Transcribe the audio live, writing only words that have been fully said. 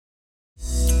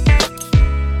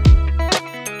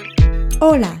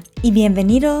Hola y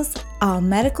bienvenidos al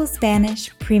Medical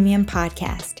Spanish Premium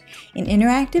Podcast, an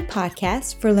interactive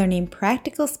podcast for learning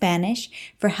practical Spanish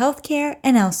for healthcare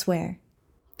and elsewhere.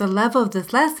 The level of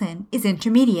this lesson is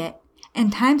intermediate,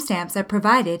 and timestamps are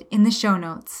provided in the show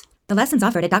notes. The lessons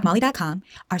offered at DocMolly.com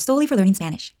are solely for learning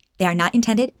Spanish. They are not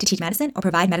intended to teach medicine or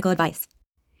provide medical advice.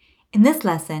 In this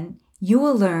lesson, you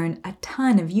will learn a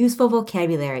ton of useful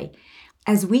vocabulary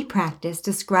as we practice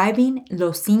describing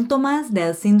los síntomas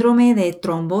del síndrome de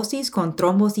trombosis con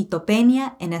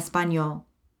trombocitopenia en español.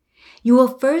 You will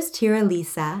first hear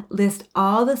Elisa list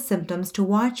all the symptoms to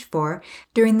watch for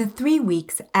during the 3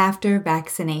 weeks after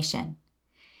vaccination.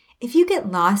 If you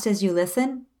get lost as you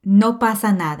listen, no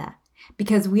pasa nada,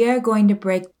 because we are going to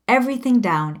break everything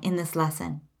down in this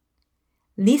lesson.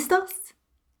 ¿Listos?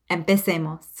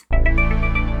 Empecemos.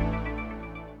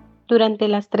 Durante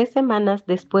las 3 semanas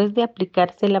después de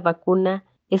aplicarse la vacuna,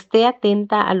 esté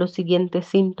atenta a los siguientes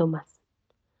síntomas.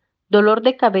 Dolor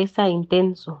de cabeza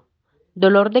intenso,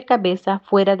 dolor de cabeza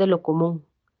fuera de lo común,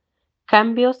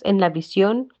 cambios en la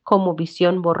visión como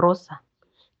visión borrosa,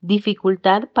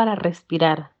 dificultad para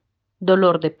respirar,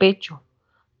 dolor de pecho,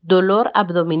 dolor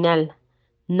abdominal,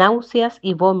 náuseas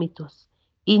y vómitos,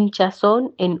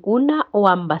 hinchazón en una o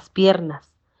ambas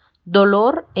piernas,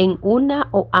 dolor en una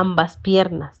o ambas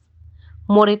piernas,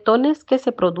 moretones que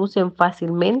se producen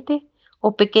fácilmente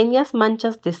o pequeñas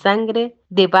manchas de sangre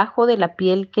debajo de la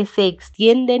piel que se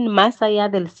extienden más allá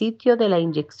del sitio de la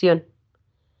inyección.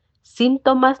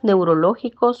 Síntomas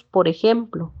neurológicos, por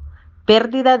ejemplo,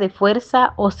 pérdida de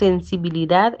fuerza o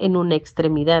sensibilidad en una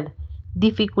extremidad,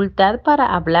 dificultad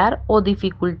para hablar o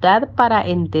dificultad para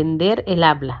entender el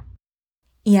habla.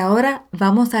 Y ahora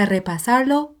vamos a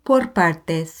repasarlo por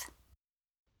partes.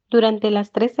 Durante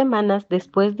las 3 semanas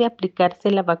después de aplicarse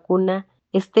la vacuna,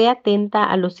 esté atenta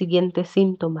a los siguientes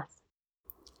síntomas.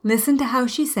 Listen to how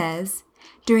she says,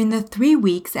 during the 3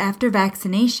 weeks after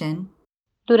vaccination,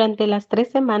 Durante las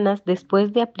 3 semanas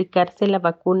después de aplicarse la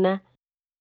vacuna,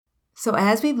 so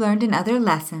as we've learned in other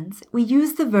lessons, we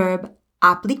use the verb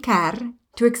aplicar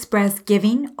to express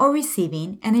giving or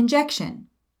receiving an injection.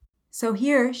 So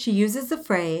here she uses the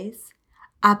phrase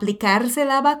aplicarse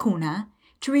la vacuna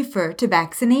to refer to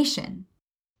vaccination.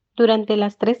 durante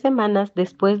las 3 semanas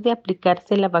después de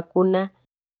aplicarse la vacuna,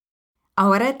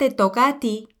 Ahora te toca a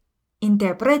ti.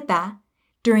 Interpreta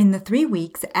during the 3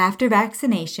 weeks after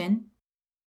vaccination.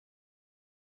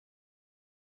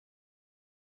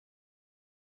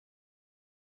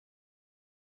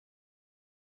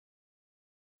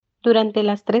 durante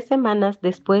las 3 semanas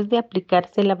después de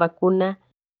aplicarse la vacuna,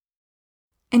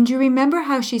 And do you remember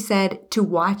how she said to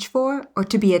watch for or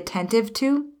to be attentive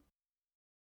to?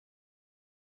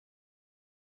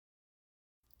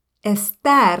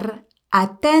 Estar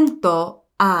atento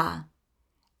a.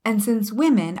 And since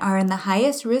women are in the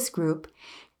highest risk group,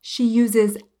 she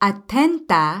uses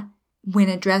atenta when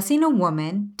addressing a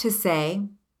woman to say,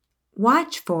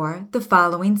 watch for the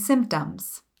following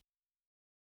symptoms.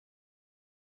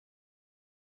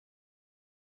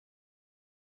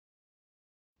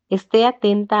 esté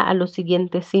atenta a los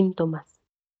siguientes síntomas.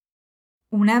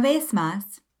 Una vez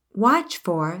más, watch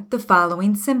for the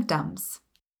following symptoms.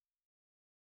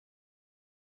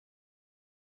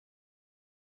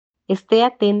 Esté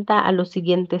atenta a los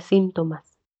siguientes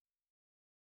síntomas.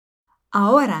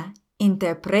 Ahora,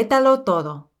 interprétalo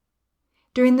todo.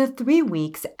 During the 3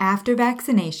 weeks after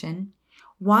vaccination,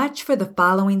 watch for the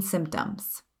following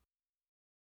symptoms.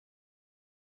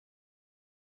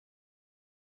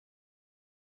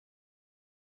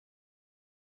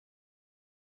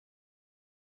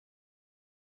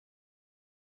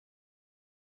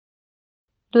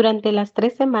 Durante las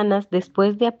 3 semanas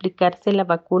después de aplicarse la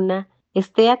vacuna,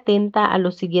 esté atenta a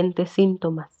los siguientes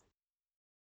síntomas.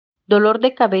 Dolor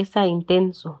de cabeza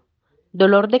intenso,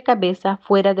 dolor de cabeza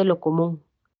fuera de lo común,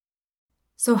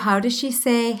 So how does she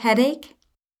say headache?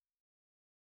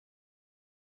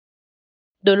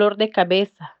 dolor de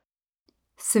cabeza,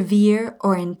 Severe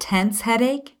or intense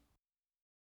headache?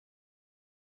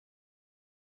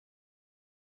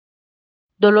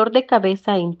 dolor de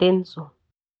cabeza intenso,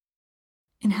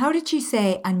 And how did she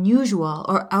say unusual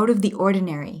or out of the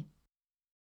ordinary?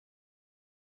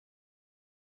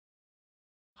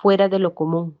 fuera de lo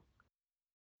común,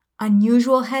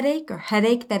 Unusual headache or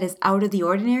headache that is out of the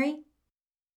ordinary?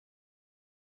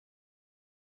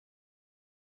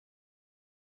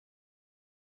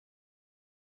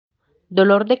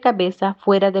 dolor de cabeza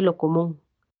fuera de lo común.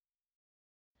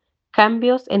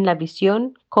 Cambios en la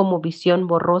visión como visión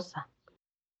borrosa,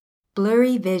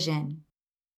 Blurry vision.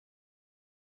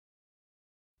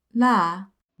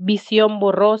 La visión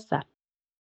borrosa,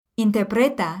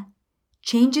 interpreta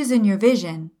changes in your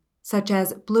vision, such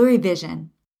as blurry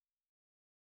vision.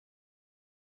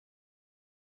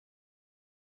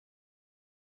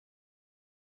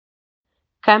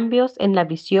 Cambios en la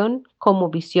visión como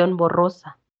visión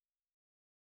borrosa.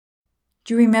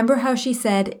 Do you remember how she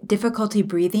said difficulty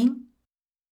breathing?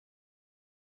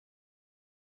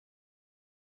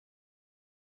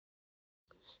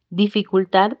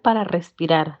 Dificultad para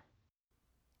respirar.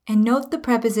 And note the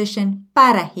preposition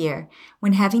para here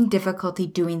when having difficulty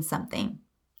doing something.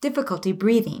 Difficulty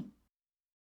breathing.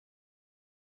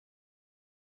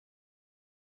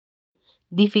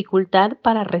 Dificultad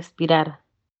para respirar.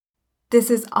 This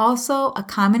is also a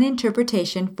common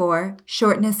interpretation for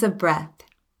shortness of breath.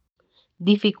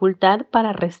 Dificultad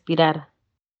para respirar.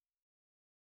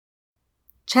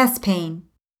 Chest pain.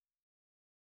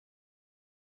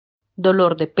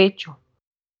 Dolor de pecho.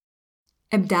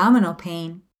 Abdominal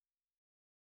pain.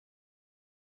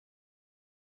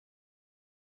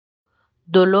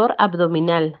 Dolor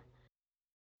abdominal.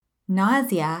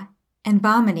 Nausea and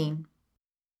vomiting.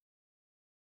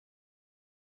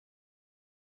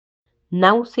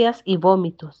 Náuseas y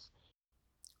vómitos.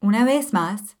 Una vez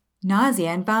más,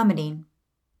 nausea and vomiting.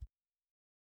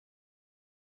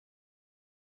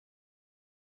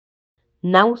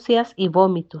 Náuseas y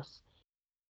vómitos.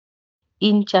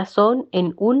 Hinchazón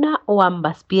en una o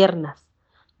ambas piernas.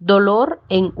 Dolor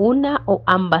en una o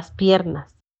ambas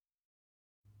piernas.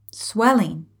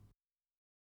 Swelling.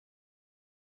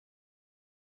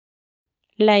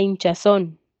 La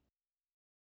hinchazón.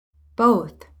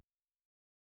 Both.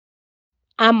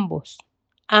 Ambos.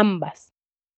 Ambas.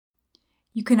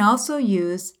 You can also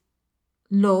use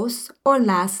los or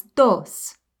las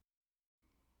dos.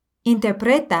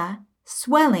 Interpreta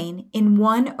swelling in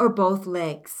one or both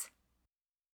legs.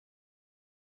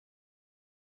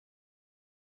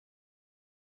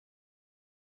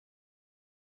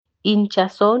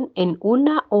 Hinchazón en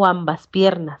una o ambas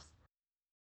piernas.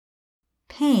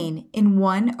 Pain in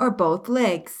one or both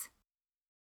legs.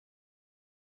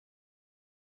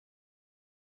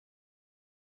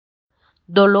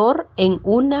 Dolor en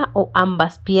una o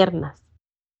ambas piernas.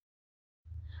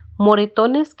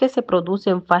 Moretones que se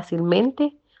producen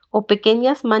fácilmente o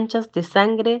pequeñas manchas de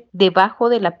sangre debajo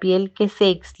de la piel que se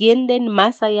extienden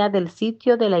más allá del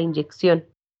sitio de la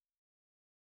inyección.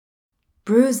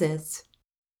 Bruises.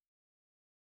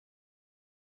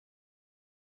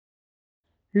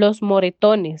 Los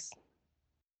moretones.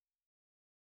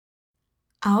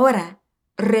 Ahora,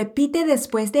 repite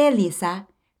después de Elisa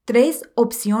 3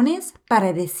 opciones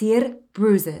para decir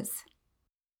bruises.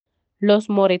 Los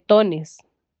moretones.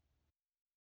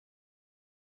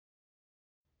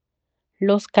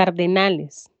 Los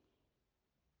cardenales.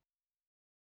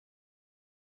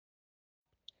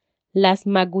 Las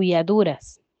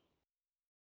magulladuras.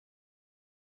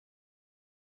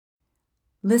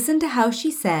 Listen to how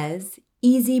she says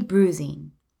easy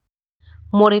bruising.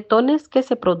 Moretones que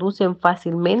se producen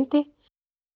fácilmente.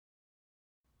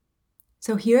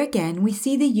 So here again, we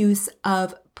see the use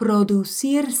of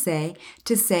producirse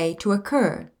to say to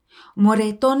occur.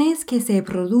 Moretones que se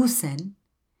producen.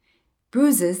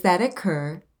 Bruises that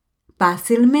occur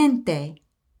fácilmente,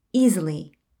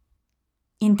 easily.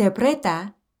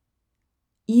 Interpreta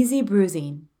easy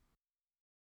bruising.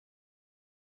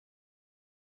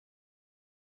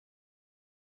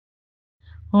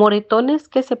 Moretones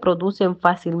que se producen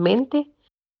fácilmente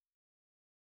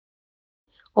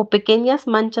o pequeñas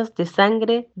manchas de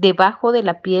sangre debajo de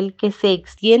la piel que se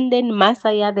extienden más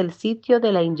allá del sitio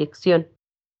de la inyección.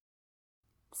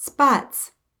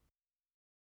 Spots.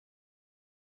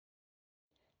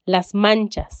 Las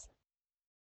manchas.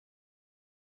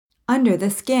 Under the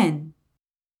skin.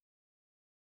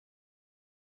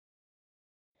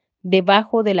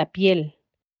 Debajo de la piel.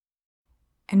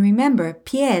 And remember,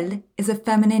 piel is a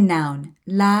feminine noun.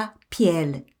 La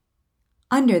piel.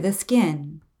 Under the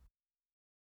skin.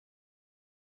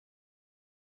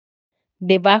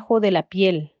 Debajo de la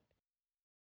piel.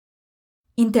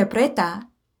 Interpreta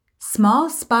small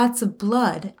spots of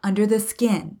blood under the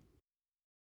skin.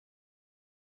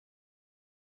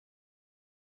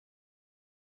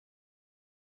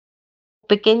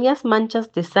 Pequeñas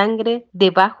manchas de sangre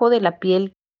debajo de la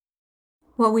piel.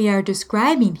 What we are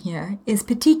describing here is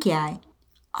petechiae,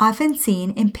 often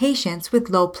seen in patients with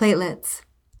low platelets.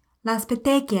 Las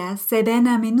petequias se ven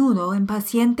a menudo en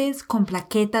pacientes con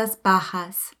plaquetas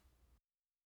bajas.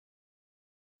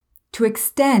 To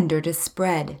extend or to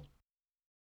spread.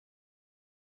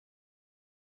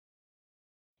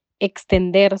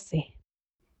 Extenderse.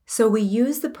 So we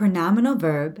use the pronominal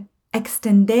verb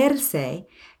extenderse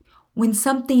when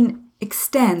something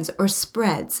extends or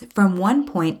spreads from one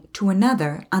point to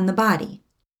another on the body.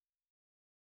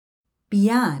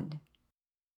 Beyond.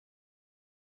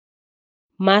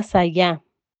 Más allá.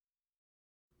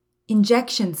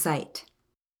 Injection site.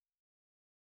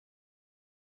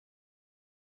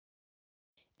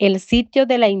 El sitio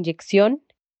de la inyección.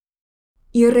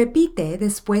 Y repite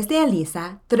después de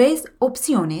Elisa 3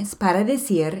 opciones para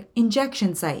decir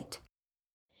injection site.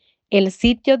 El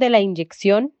sitio de la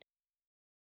inyección.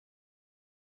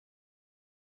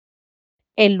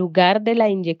 El lugar de la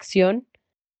inyección.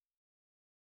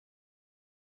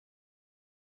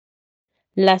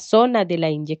 La zona de la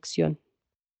inyección.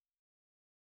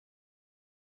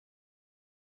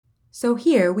 So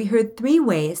here we heard 3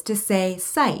 ways to say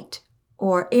site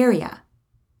or area.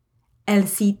 El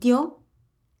sitio,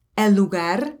 el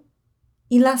lugar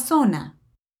y la zona.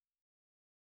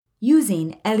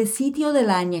 Using el sitio de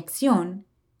la inyección,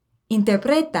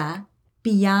 interpreta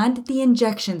beyond the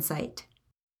injection site.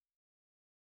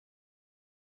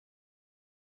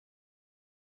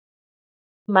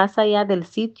 Más allá del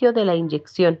sitio de la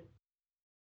inyección.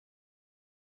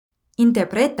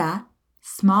 Interpreta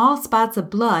small spots of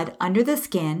blood under the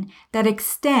skin that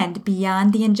extend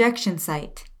beyond the injection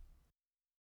site.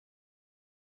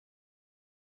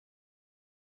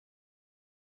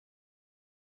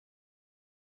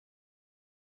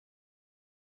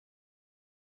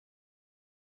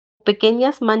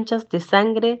 Pequeñas manchas de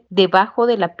sangre debajo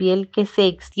de la piel que se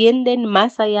extienden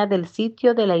más allá del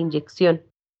sitio de la inyección.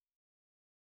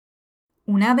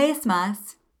 Una vez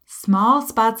más, small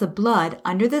spots of blood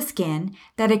under the skin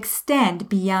that extend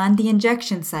beyond the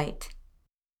injection site.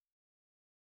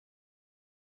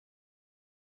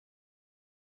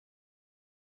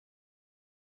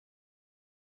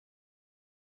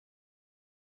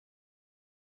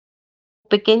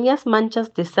 Pequeñas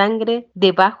manchas de sangre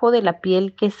debajo de la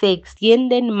piel que se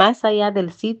extienden más allá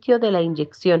del sitio de la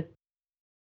inyección.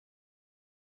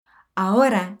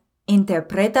 Ahora,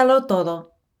 interprétalo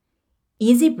todo.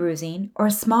 Easy bruising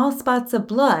or small spots of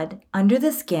blood under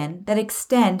the skin that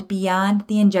extend beyond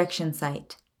the injection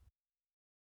site.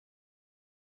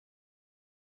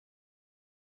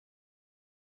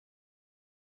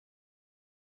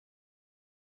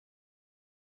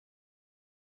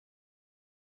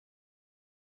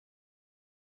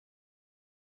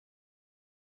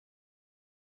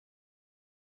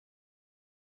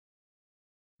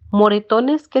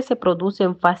 Moretones que se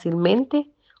producen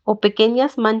fácilmente o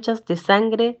pequeñas manchas de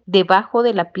sangre debajo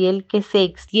de la piel que se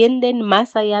extienden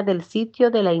más allá del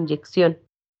sitio de la inyección.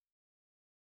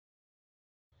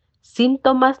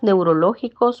 Síntomas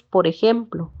neurológicos, por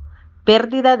ejemplo,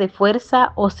 pérdida de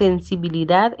fuerza o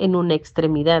sensibilidad en una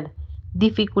extremidad,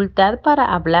 dificultad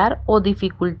para hablar o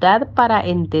dificultad para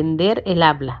entender el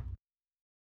habla.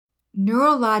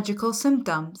 Neurological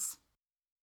symptoms.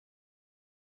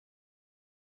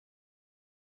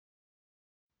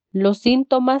 Los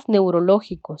síntomas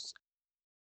neurológicos.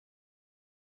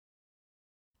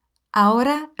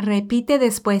 Ahora repite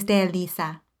después de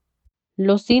Elisa.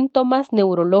 Los síntomas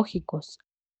neurológicos.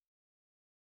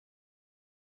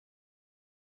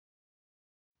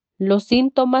 Los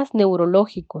síntomas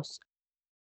neurológicos.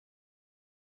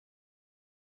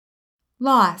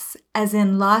 Loss, as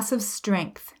in loss of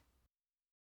strength.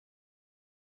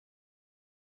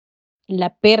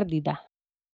 La pérdida.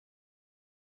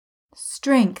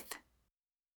 Strength,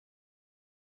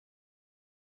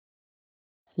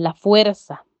 La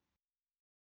fuerza.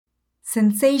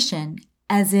 sensation,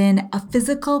 as in a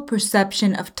physical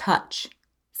perception of touch.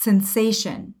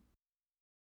 Sensation.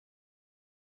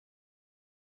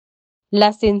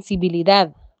 La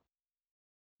sensibilidad.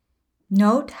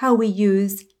 Note how we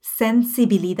use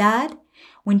sensibilidad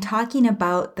when talking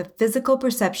about the physical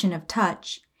perception of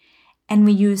touch, and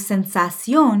we use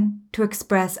sensación to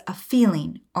express a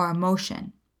feeling or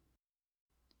emotion.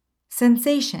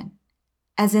 Sensation,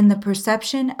 as in the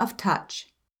perception of touch.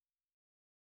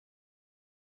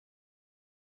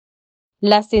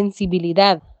 La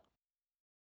sensibilidad.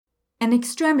 An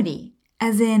extremity,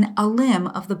 as in a limb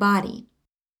of the body.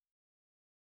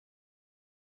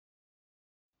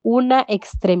 Una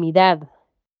extremidad.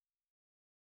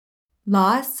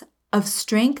 Loss of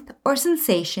strength or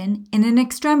sensation in an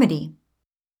extremity.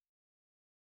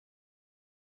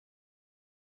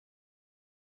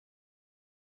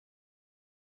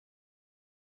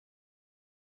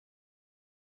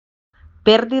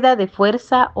 Pérdida de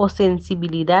fuerza o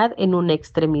sensibilidad en una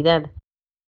extremidad.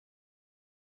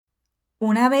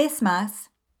 Una vez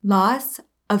más, loss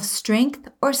of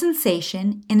strength or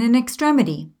sensation in an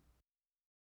extremity.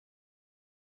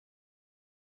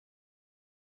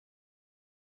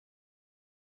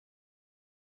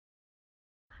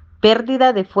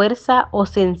 pérdida de fuerza o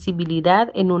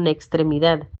sensibilidad en una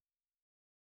extremidad.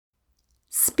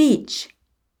 Speech.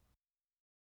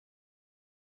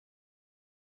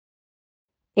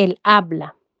 El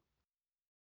habla.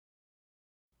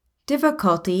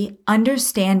 Difficulty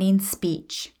understanding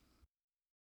speech.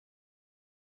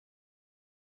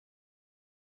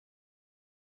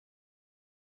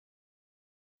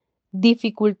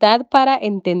 Dificultad para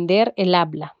entender el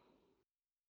habla.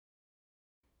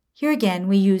 Here again,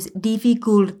 we use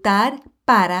dificultad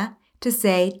para to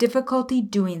say difficulty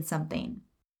doing something.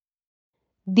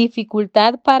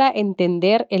 Dificultad para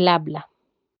entender el habla.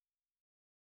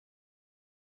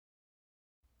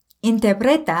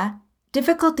 Interpreta,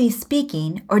 difficulty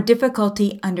speaking or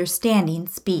difficulty understanding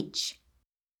speech.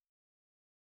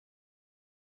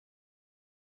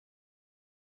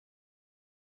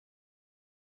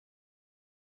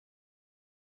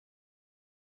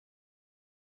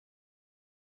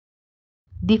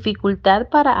 Dificultad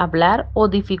para hablar o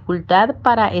dificultad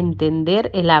para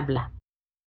entender el habla.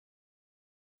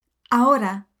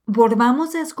 Ahora,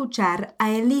 volvamos a escuchar a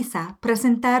Elisa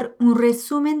presentar un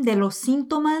resumen de los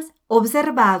síntomas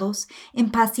observados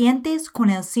en pacientes con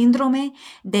el síndrome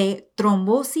de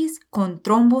trombosis con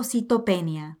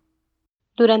trombocitopenia.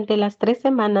 Durante las 3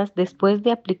 semanas después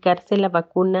de aplicarse la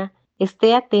vacuna,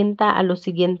 esté atenta a los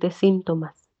siguientes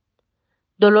síntomas.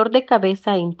 Dolor de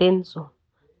cabeza intenso,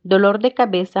 dolor de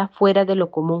cabeza fuera de lo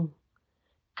común,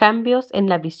 cambios en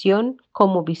la visión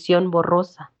como visión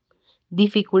borrosa,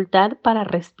 dificultad para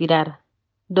respirar,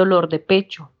 dolor de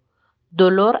pecho,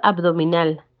 dolor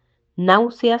abdominal,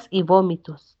 náuseas y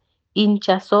vómitos,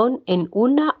 hinchazón en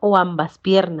una o ambas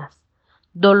piernas,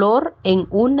 dolor en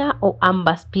una o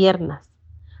ambas piernas,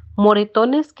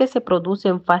 moretones que se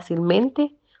producen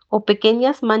fácilmente o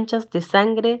pequeñas manchas de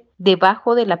sangre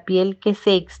debajo de la piel que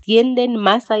se extienden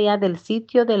más allá del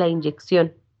sitio de la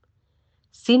inyección.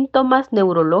 Síntomas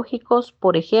neurológicos,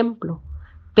 por ejemplo,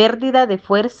 pérdida de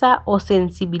fuerza o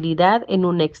sensibilidad en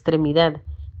una extremidad,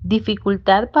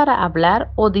 dificultad para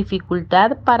hablar o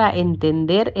dificultad para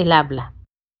entender el habla.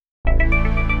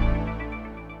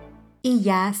 Y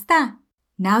ya está.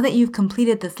 Now that you've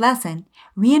completed this lesson,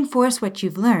 reinforce what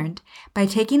you've learned by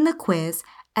taking the quiz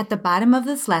at the bottom of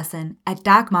this lesson at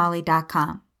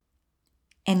docmolly.com.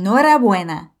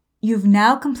 Enhorabuena! You've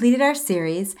now completed our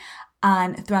series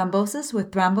on thrombosis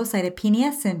with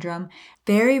thrombocytopenia syndrome,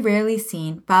 very rarely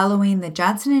seen following the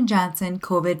Johnson & Johnson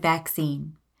COVID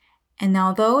vaccine. And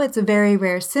although it's a very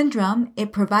rare syndrome,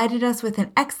 it provided us with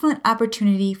an excellent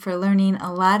opportunity for learning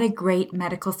a lot of great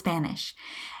medical Spanish.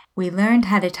 We learned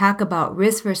how to talk about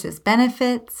risk versus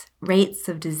benefits, rates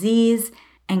of disease,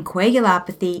 and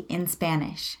coagulopathy in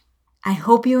Spanish. I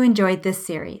hope you enjoyed this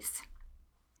series.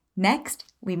 Next,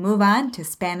 we move on to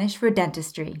Spanish for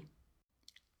dentistry.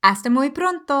 Hasta muy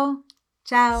pronto!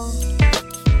 Ciao!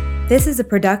 This is a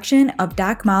production of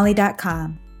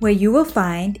DocMolly.com, where you will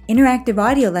find interactive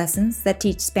audio lessons that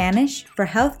teach Spanish for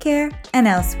healthcare and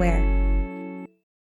elsewhere.